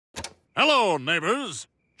Hello, neighbors.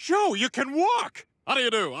 Joe, you can walk! How do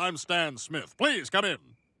you do? I'm Stan Smith. Please come in.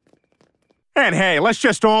 And hey, let's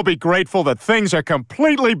just all be grateful that things are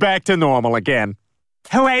completely back to normal again.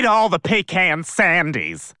 Who ate all the pecan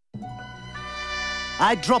sandies?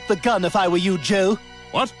 I'd drop the gun if I were you, Joe.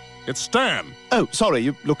 What? It's Stan. Oh, sorry,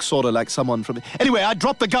 you look sort of like someone from... Anyway, I'd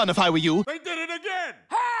drop the gun if I were you. They did it again!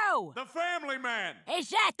 Who? The Family Man! Is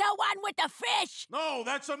that the one with the fish? No,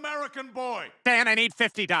 that's American Boy. Dan, I need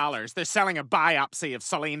 $50. They're selling a biopsy of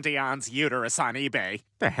Celine Dion's uterus on eBay.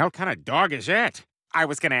 The hell kind of dog is it? I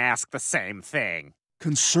was gonna ask the same thing.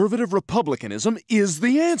 Conservative republicanism is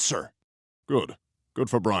the answer. Good. Good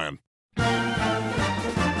for Brian.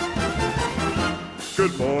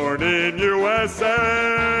 Good morning,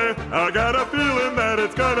 USA. I got a feeling that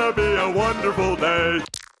it's gonna be a wonderful day.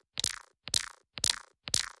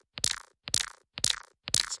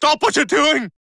 Stop what you're doing!